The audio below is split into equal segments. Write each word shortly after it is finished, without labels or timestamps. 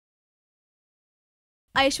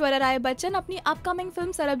ऐश्वर्या राय बच्चन अपनी upcoming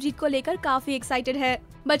film Sarabjit को लेकर काफी एक्साइटेड है,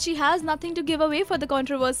 but she has nothing to give away for the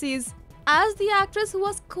controversies. As the actress who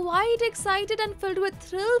was quite excited and filled with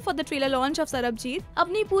thrill for the trailer launch of Sarbjit,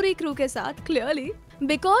 अपनी पूरी crew के साथ clearly,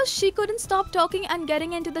 because she couldn't stop talking and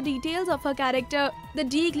getting into the details of her character, the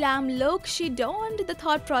de-glam look she donned, the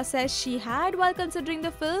thought process she had while considering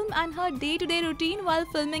the film, and her day-to-day routine while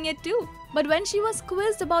filming it too. But when she was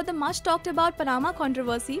quizzed about the much talked about Panama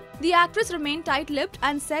controversy, the actress remained tight-lipped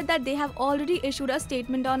and said that they have already issued a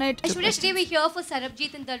statement on it. Aishwarya, today we're here for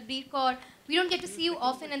Sarbjit and Dalbir Kaur. We don't get to see you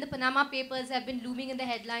often, and the Panama papers have been looming in the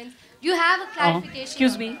headlines. Do you have a clarification?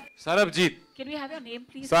 Excuse me. Sarbjit. Can we have your name,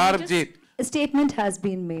 please? Sarbjit. A statement has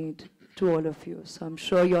been made to all of you, so I'm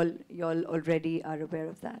sure y'all already are aware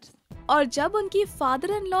of that. और जब उनकी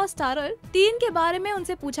father-in-law starrer 3 के बारे में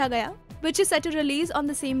उनसे पूछा गया, which is set to release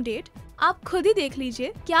on the same date, आप खुद ही देख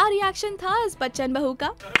लीजिए क्या रिएक्शन था इस बच्चन बहू का।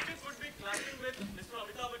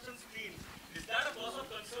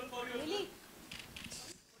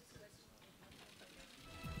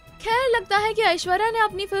 खैर, लगता है कि ऐश्वर्या ने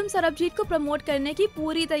अपनी फिल्म सरबजीत को प्रमोट करने की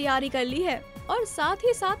पूरी तैयारी कर ली है और साथ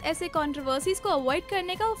ही साथ ऐसे कंट्रोवर्सीज को अवॉइड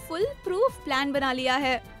करने का फुल प्रूफ प्लान बना लिया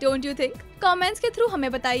है। Don't you think? कमेंट्स के थ्रू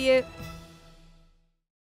हमें बताइए।